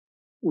fácil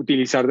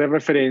utilizar de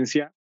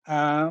referencia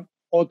a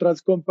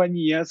otras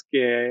compañías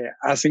que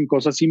hacen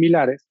cosas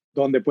similares,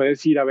 donde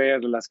puedes ir a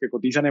ver las que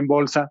cotizan en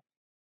bolsa,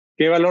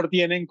 qué valor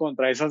tienen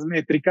contra esas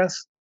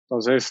métricas.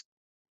 Entonces,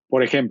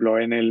 por ejemplo,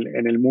 en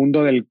el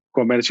mundo del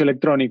comercio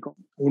electrónico,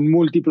 un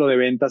múltiplo de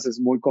ventas es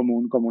muy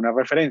común como una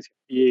referencia.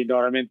 Y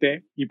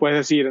normalmente, y puedes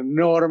decir,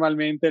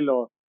 normalmente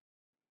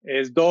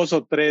es 2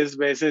 o 3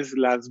 veces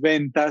las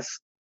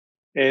ventas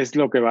es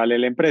lo que vale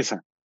la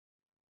empresa.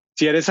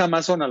 Si eres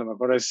Amazon, a lo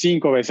mejor es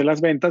 5 veces las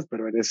ventas,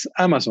 pero eres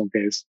Amazon,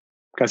 que es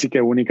casi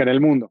que única en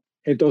el mundo.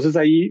 Entonces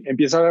ahí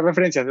empieza a haber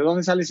referencias. ¿De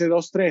dónde sale ese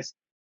 2, 3?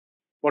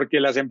 Porque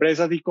las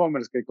empresas de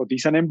e-commerce que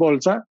cotizan en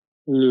bolsa,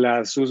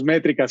 sus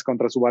métricas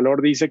contra su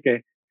valor dice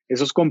que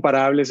esos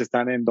comparables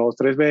están en 2,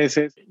 3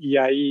 veces, y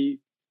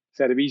hay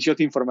servicios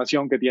de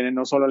información que tienen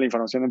no solo la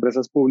información de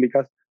empresas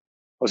públicas,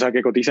 o sea,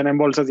 que cotizan en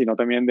bolsa, sino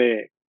también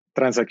de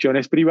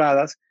transacciones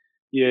privadas,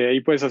 y de ahí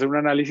puedes hacer un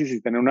análisis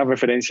y tener una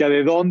referencia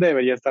de dónde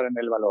debería estar en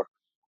el valor.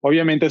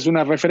 Obviamente es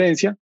una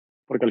referencia,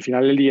 porque al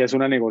final del día es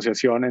una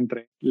negociación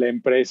entre la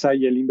empresa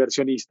y el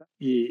inversionista,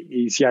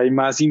 y si hay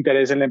más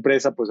interés en la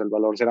empresa, pues el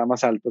valor será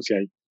más alto; si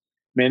hay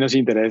menos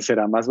interés,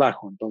 será más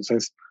bajo.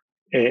 Entonces,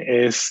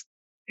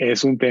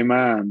 es un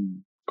tema,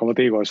 como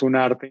te digo, es un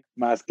arte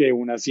más que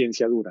una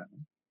ciencia dura,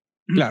 ¿no?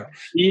 Claro.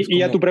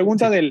 Y a tu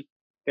pregunta sí.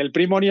 del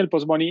pre-money y el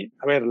post-money,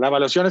 a ver, la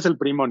evaluación es el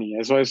pre-money.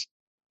 Eso es,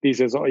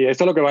 dices, oye,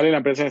 esto es lo que vale la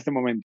empresa en este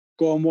momento.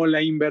 Como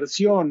la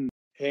inversión,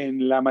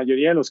 en la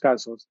mayoría de los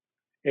casos,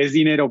 es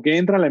dinero que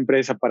entra a la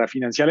empresa para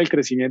financiar el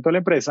crecimiento de la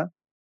empresa,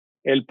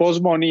 el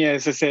post-money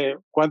es ese,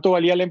 cuánto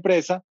valía la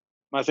empresa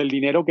más el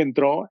dinero que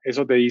entró.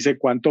 Eso te dice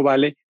cuánto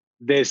vale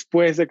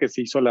después de que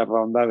se hizo la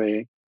ronda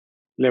de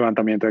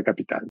levantamiento de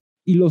capital.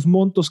 Y los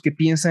montos que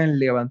piensan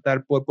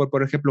levantar,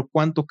 por ejemplo,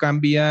 ¿cuánto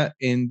cambia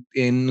en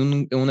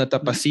una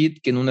etapa seed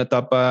que en una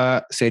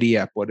etapa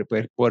sería,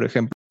 por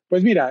ejemplo?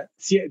 Pues mira,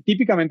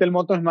 típicamente el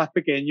monto es más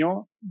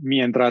pequeño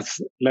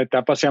mientras la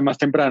etapa sea más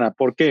temprana.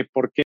 ¿Por qué?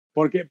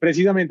 Porque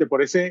precisamente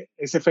por ese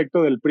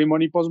efecto del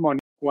pre-money, post-money,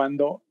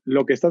 cuando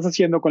lo que estás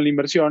haciendo con la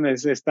inversión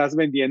es estás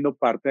vendiendo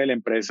parte de la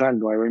empresa al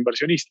nuevo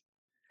inversionista,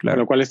 con lo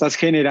Claro. cual estás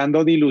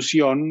generando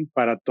dilución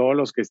para todos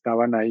los que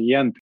estaban ahí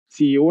antes.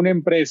 Si una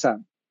empresa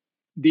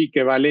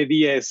que vale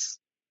 10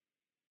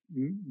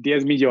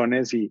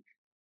 millones y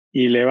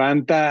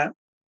levanta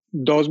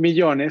 2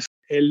 millones,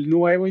 el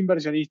nuevo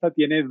inversionista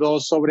tiene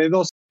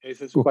 2/2.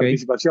 Esa es su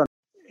participación.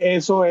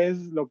 Eso es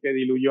lo que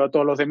diluyó a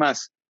todos los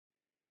demás.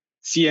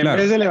 Si en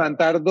vez de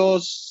levantar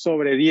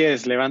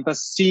 2/10,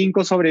 levantas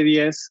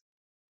 5/10,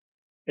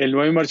 el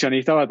nuevo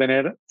inversionista va a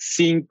tener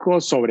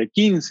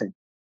 5/15.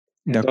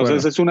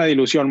 Entonces es una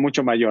dilución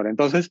mucho mayor.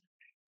 Entonces,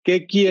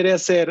 ¿qué quiere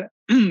hacer?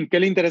 ¿Qué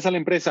le interesa a la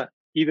empresa?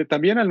 Y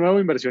también al nuevo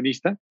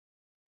inversionista,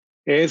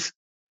 es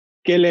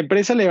que la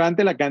empresa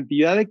levante la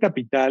cantidad de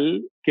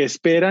capital que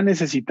espera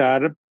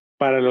necesitar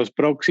para los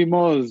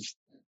próximos,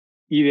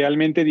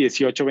 idealmente,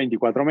 18 o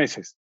 24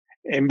 meses,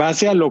 en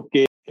base a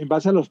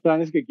los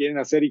planes que quieren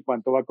hacer y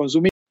cuánto va a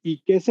consumir.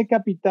 Y que ese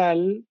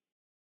capital,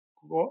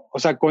 o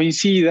sea,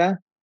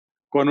 coincida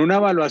con una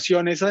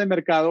evaluación esa de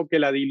mercado, que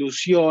la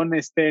dilución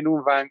esté en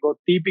un rango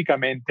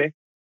típicamente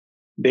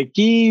de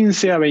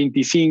 15 a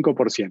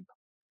 25%.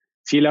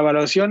 Si la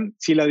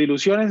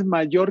dilución es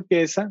mayor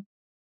que esa,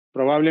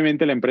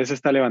 probablemente la empresa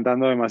está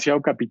levantando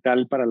demasiado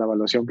capital para la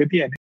evaluación que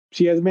tiene.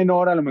 Si es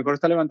menor, a lo mejor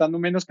está levantando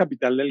menos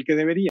capital del que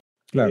debería.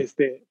 Claro.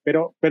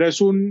 Pero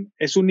es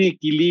un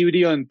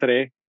equilibrio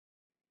entre,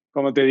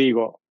 como te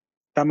digo,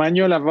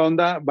 tamaño de la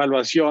ronda,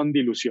 valuación,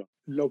 dilución.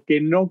 Lo que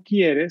no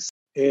quieres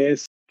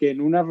es que en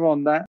una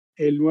ronda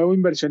el nuevo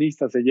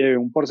inversionista se lleve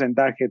un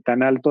porcentaje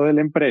tan alto de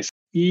la empresa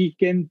y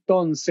que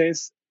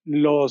entonces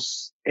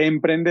los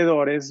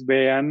emprendedores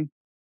vean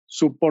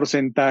su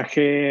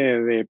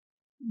porcentaje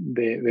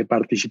de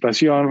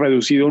participación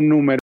reducido a un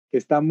número que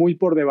está muy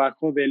por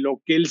debajo de lo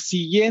que el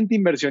siguiente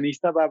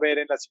inversionista va a ver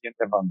en la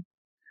siguiente ronda.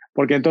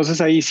 Porque entonces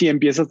ahí sí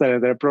empiezas a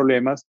tener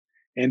problemas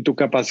en tu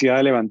capacidad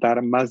de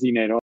levantar más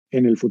dinero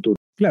en el futuro.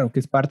 Claro, que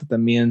es parte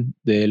también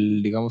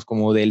del, digamos,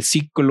 como del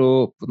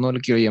ciclo, pues no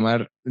le quiero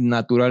llamar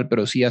natural,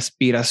 pero sí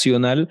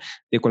aspiracional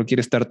de cualquier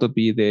startup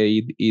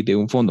y de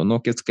un fondo,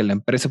 ¿no? Que es que la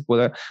empresa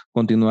pueda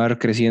continuar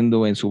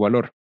creciendo en su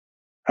valor.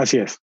 Así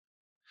es.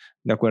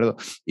 De acuerdo.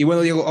 Y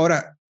bueno, Diego,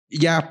 ahora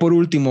ya por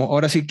último,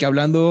 ahora sí que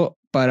hablando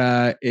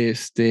para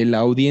la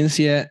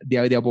audiencia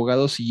de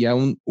abogados y ya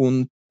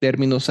un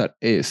términos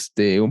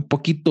un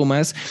poquito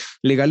más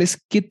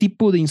legales, ¿qué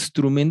tipo de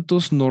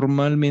instrumentos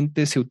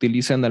normalmente se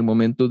utilizan al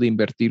momento de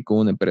invertir con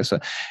una empresa?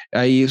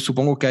 Ahí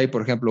supongo que hay,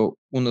 por ejemplo,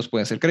 unos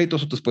pueden ser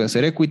créditos, otros pueden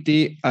ser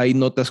equity, hay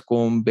notas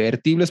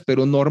convertibles,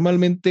 pero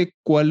normalmente,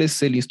 ¿cuál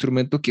es el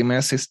instrumento que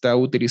más se está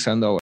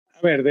utilizando ahora?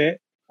 A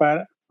ver,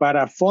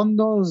 para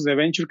fondos de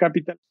venture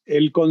capital,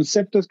 el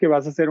concepto es que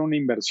vas a hacer una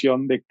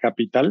inversión de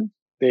capital,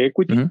 de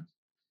equity,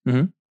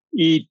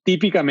 y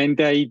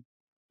típicamente hay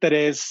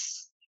 3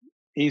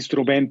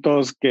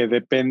 instrumentos que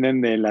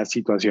dependen de la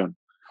situación.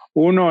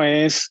 Uno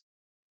es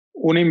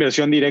una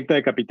inversión directa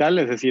de capital,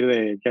 es decir,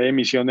 de que hay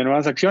emisión de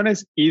nuevas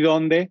acciones y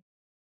donde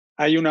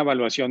hay una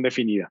evaluación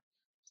definida.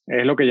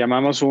 Es lo que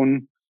llamamos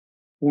un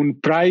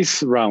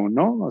price round,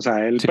 ¿no? O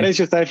sea, el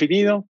precio está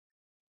definido,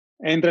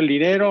 entra el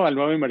dinero, al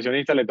nuevo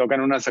inversionista le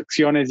tocan unas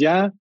acciones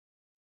ya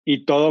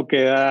y todo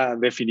queda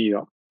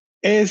definido.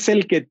 es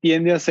el que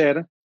tiende a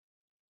ser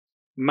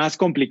más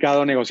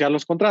complicado negociar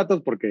los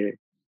contratos porque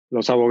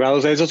los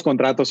abogados de esos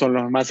contratos son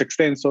los más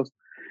extensos,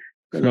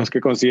 los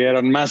que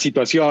consideran más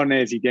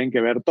situaciones y tienen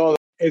que ver todo.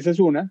 Esa es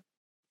una.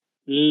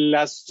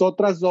 Las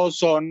otras dos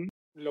son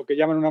lo que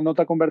llaman una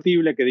nota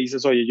convertible, que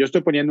dices, oye, yo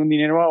estoy poniendo un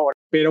dinero ahora,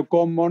 pero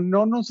como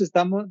no nos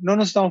estamos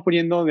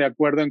poniendo de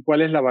acuerdo en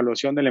cuál es la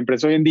evaluación de la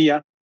empresa hoy en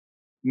día,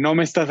 no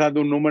me estás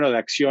dando un número de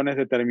acciones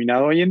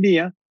determinado hoy en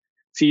día,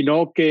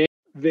 sino que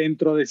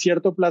dentro de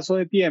cierto plazo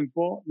de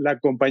tiempo, la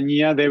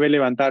compañía debe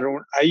levantar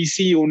ahí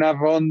sí una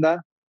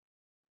ronda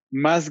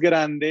más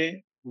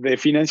grande de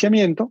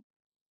financiamiento,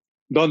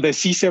 donde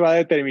sí se va a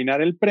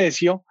determinar el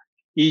precio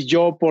y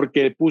yo,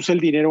 porque puse el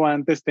dinero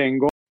antes,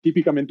 tengo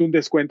típicamente un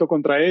descuento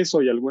contra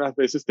eso y algunas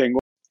veces tengo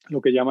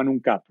lo que llaman un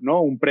cap,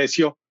 ¿no? Un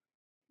precio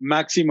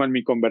máximo en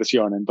mi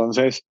conversión.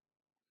 Entonces,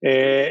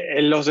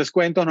 los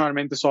descuentos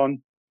normalmente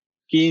son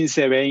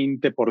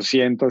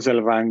 15-20% es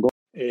el rango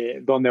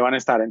donde van a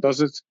estar.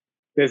 Entonces,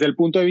 desde el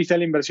punto de vista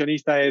del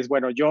inversionista es,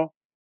 bueno, yo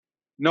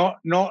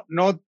no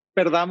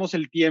perdamos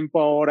el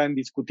tiempo ahora en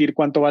discutir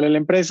cuánto vale la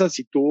empresa.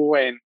 Si tú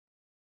en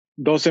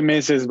 12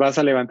 meses vas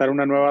a levantar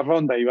una nueva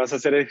ronda y vas a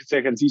hacer ese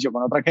ejercicio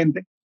con otra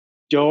gente,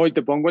 yo hoy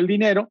te pongo el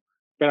dinero,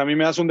 pero a mí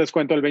me das un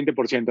descuento del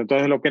 20%.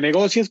 Entonces, lo que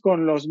negocies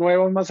con los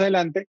nuevos más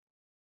adelante,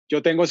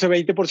 yo tengo ese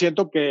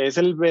 20% que es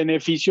el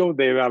beneficio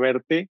de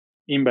haberte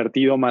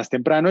invertido más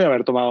temprano y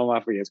haber tomado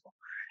más riesgo.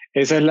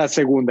 Esa es la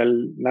segunda,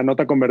 la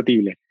nota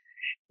convertible.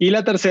 Y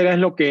la tercera es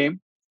lo que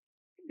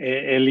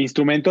el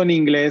instrumento en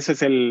inglés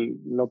es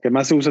lo que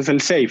más se usa es el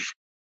SAFE.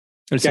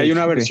 Hay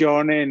una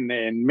versión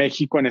en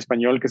México en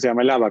español que se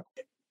llama el Abaco,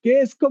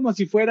 que es como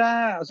si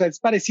fuera, o sea, es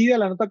parecida a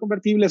la nota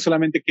convertible,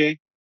 solamente que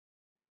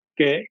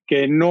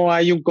no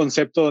hay un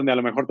concepto donde a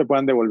lo mejor te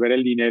puedan devolver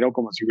el dinero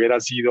como si hubiera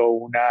sido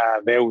una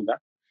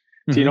deuda,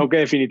 sino que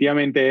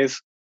definitivamente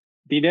es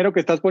dinero que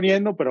estás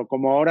poniendo, pero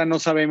como ahora no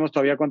sabemos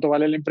todavía cuánto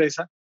vale la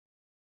empresa,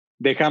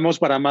 dejamos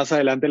para más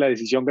adelante la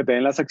decisión que te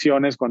den las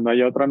acciones cuando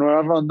haya otra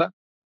nueva ronda.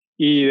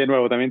 Y de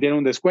nuevo, también tienen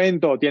un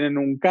descuento, o tienen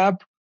un cap,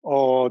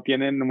 o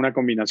tienen una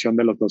combinación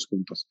de los dos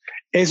juntos.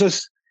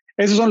 Esos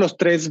son los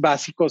tres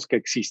básicos que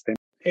existen.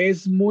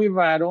 Es muy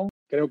raro,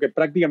 creo que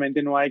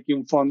prácticamente no hay que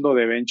un fondo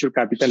de venture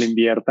capital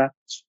invierta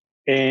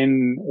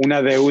en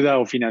una deuda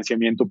o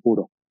financiamiento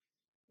puro.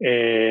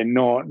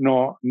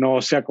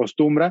 No se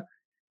acostumbra.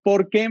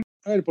 ¿Por qué?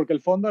 Porque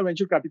el fondo de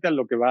venture capital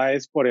lo que va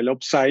es por el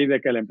upside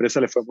de que a la empresa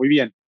le fue muy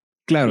bien.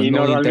 Claro, y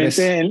no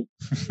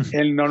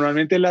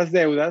normalmente las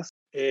deudas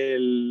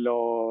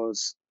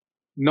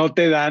no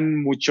te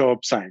dan mucho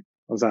upside.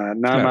 O sea,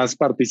 nada más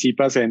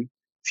participas en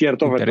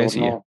cierto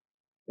retorno.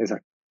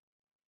 Exacto.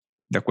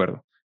 De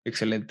acuerdo.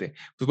 Excelente.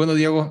 Pues bueno,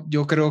 Diego,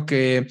 yo creo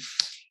que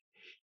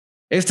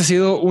esta ha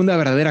sido una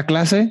verdadera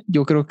clase.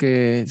 Yo creo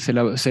que se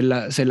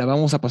la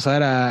vamos a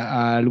pasar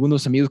a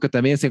algunos amigos que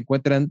también se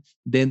encuentran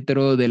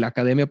dentro de la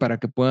academia para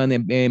que puedan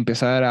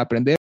empezar a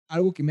aprender.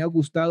 Algo que me ha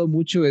gustado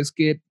mucho es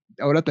que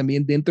ahora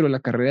también dentro de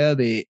la carrera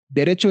de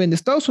Derecho en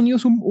Estados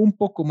Unidos un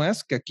poco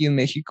más que aquí en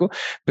México,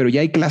 pero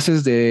ya hay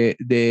clases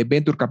de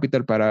Venture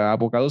Capital para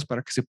abogados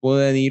para que se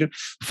puedan ir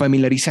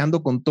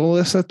familiarizando con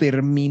toda esa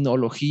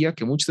terminología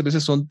que muchas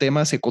veces son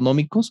temas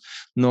económicos,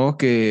 ¿no?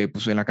 Que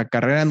pues en la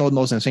carrera no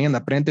nos enseñan,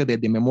 aprende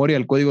de memoria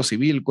el Código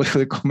Civil, el Código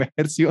de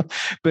Comercio,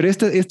 pero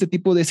este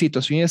tipo de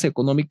situaciones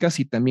económicas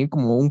y también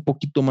como un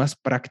poquito más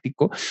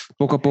práctico,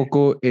 poco a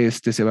poco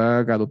se va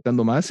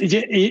adoptando más.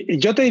 Y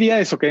yo te diría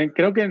eso, que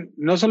creo que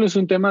no solo es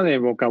un tema de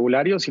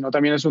vocabulario, sino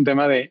también es un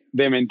tema de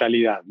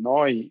mentalidad,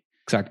 ¿no?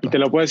 Exacto. Y te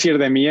lo puedo decir,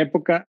 de mi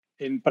época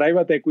en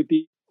private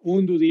equity,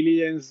 un due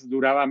diligence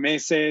duraba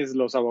meses,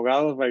 los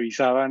abogados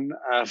revisaban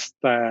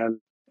hasta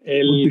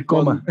el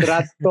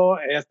contrato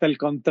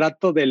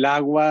del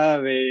agua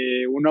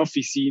de una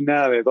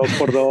oficina de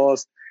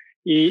 2x2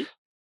 y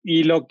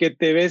lo que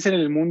te ves en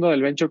el mundo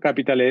del venture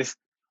capital es,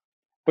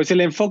 pues el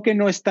enfoque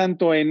no es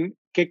tanto en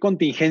qué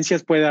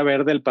contingencias puede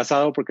haber del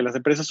pasado, porque las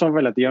empresas son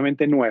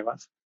relativamente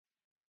nuevas.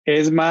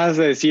 Es más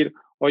de decir,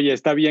 oye,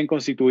 está bien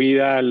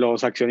constituida,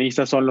 los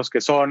accionistas son los que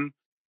son,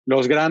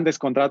 los grandes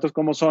contratos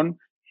como son,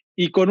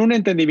 y con un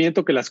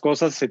entendimiento que las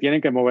cosas se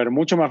tienen que mover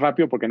mucho más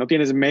rápido porque no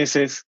tienes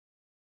meses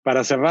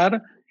para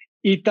cerrar,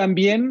 y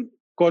también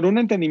con un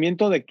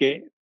entendimiento de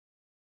que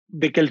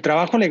el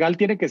trabajo legal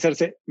tiene que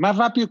hacerse más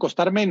rápido y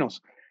costar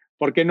menos,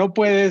 porque no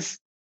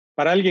puedes,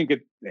 para alguien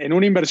que en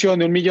una inversión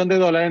de $1 millón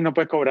no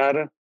puedes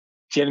cobrar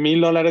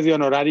 $100,000 de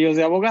honorarios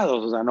de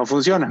abogados, o sea, no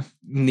funciona.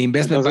 Ni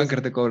investment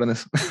banker te cobran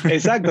eso.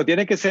 Exacto,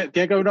 tiene que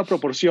haber una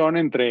proporción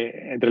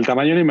entre el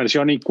tamaño de la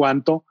inversión y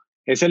cuánto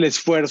es el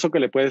esfuerzo que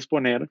le puedes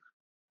poner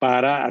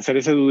para hacer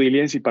ese due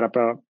diligence y para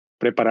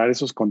preparar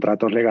esos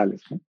contratos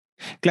legales, ¿no?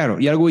 Claro,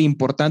 y algo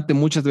importante,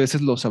 muchas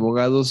veces los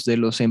abogados de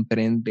los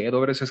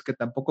emprendedores es que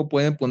tampoco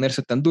pueden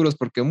ponerse tan duros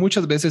porque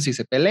muchas veces si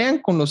se pelean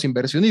con los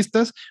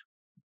inversionistas,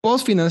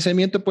 post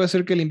financiamiento puede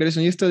ser que el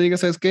inversionista diga,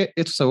 ¿sabes qué?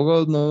 Estos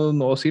abogados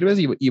no sirven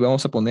y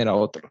vamos a poner a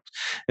otros.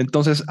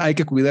 Entonces hay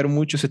que cuidar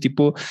mucho ese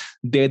tipo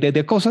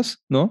de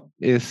cosas, ¿no?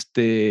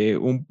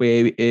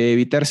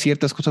 Evitar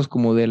ciertas cosas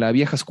como de la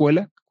vieja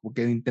escuela,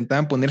 porque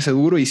intentaban ponerse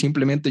duro y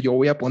simplemente yo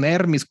voy a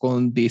poner mis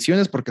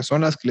condiciones porque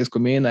son las que les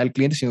convienen al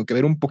cliente, sino que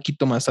ver un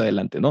poquito más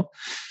adelante, ¿no?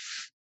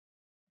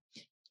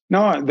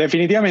 No,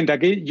 definitivamente.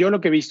 Aquí yo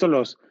lo que he visto,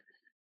 los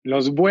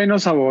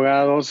buenos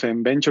abogados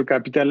en Venture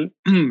Capital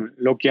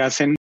lo que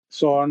hacen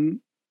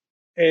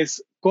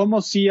es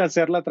cómo sí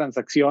hacer la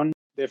transacción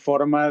de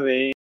forma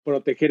de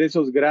proteger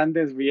esos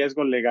grandes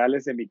riesgos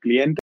legales de mi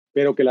cliente,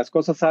 pero que las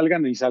cosas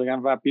salgan y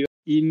salgan rápido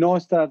y no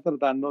estar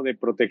tratando de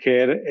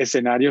proteger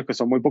escenarios que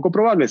son muy poco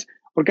probables.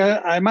 Porque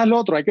además lo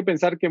otro, hay que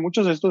pensar que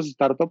muchos de estos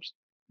startups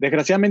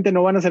desgraciadamente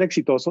no van a ser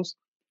exitosos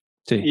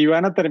y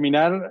van a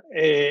terminar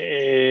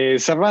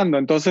cerrando.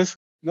 Entonces,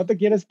 no te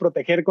quieres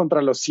proteger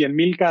contra los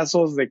 100,000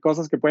 casos de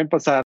cosas que pueden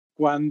pasar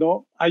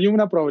cuando hay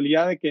una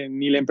probabilidad de que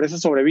ni la empresa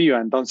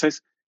sobreviva.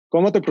 Entonces,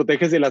 ¿cómo te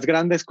proteges de las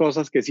grandes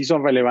cosas que sí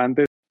son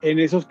relevantes en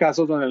esos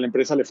casos donde a la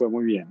empresa le fue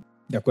muy bien?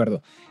 De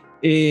acuerdo.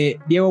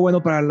 Diego,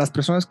 bueno, para las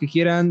personas que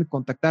quieran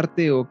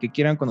contactarte o que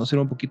quieran conocer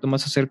un poquito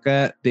más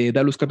acerca de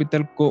Dalus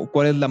Capital,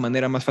 ¿cuál es la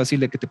manera más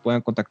fácil de que te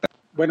puedan contactar?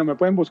 Bueno, me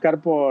pueden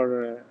buscar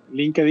por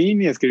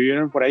LinkedIn y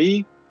escribirme por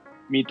ahí.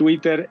 Mi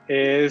Twitter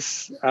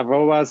es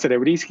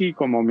 @cerebriski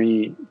como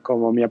mi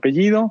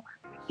apellido.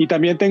 Y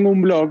también tengo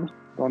un blog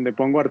donde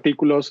pongo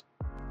artículos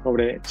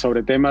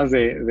sobre temas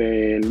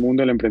del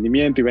mundo del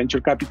emprendimiento y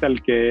venture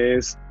capital, que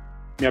es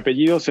mi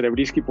apellido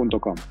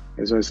cerebriski.com.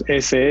 Eso es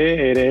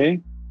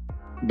SEREBRISKY.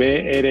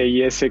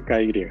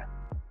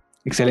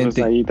 Excelente.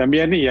 Entonces, ahí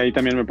también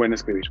me pueden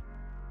escribir.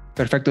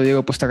 Perfecto,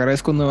 Diego. Pues te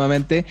agradezco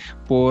nuevamente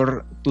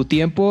por tu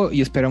tiempo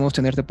y esperamos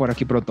tenerte por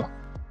aquí pronto.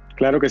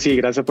 Claro que sí.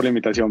 Gracias por la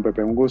invitación,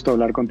 Pepe. Un gusto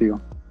hablar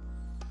contigo.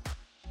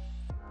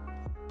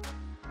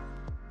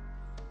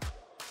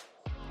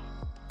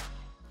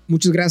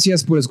 Muchas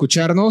gracias por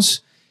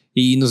escucharnos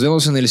y nos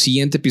vemos en el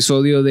siguiente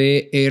episodio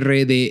de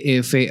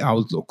RDF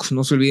Outlook.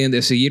 No se olviden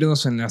de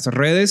seguirnos en nuestras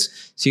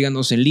redes.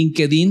 Síganos en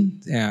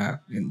LinkedIn,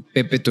 en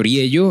Pepe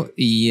Toriello,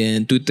 y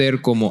en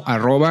Twitter como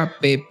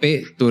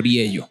 @Pepe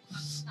Toriello.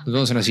 Nos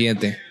vemos en la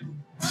siguiente.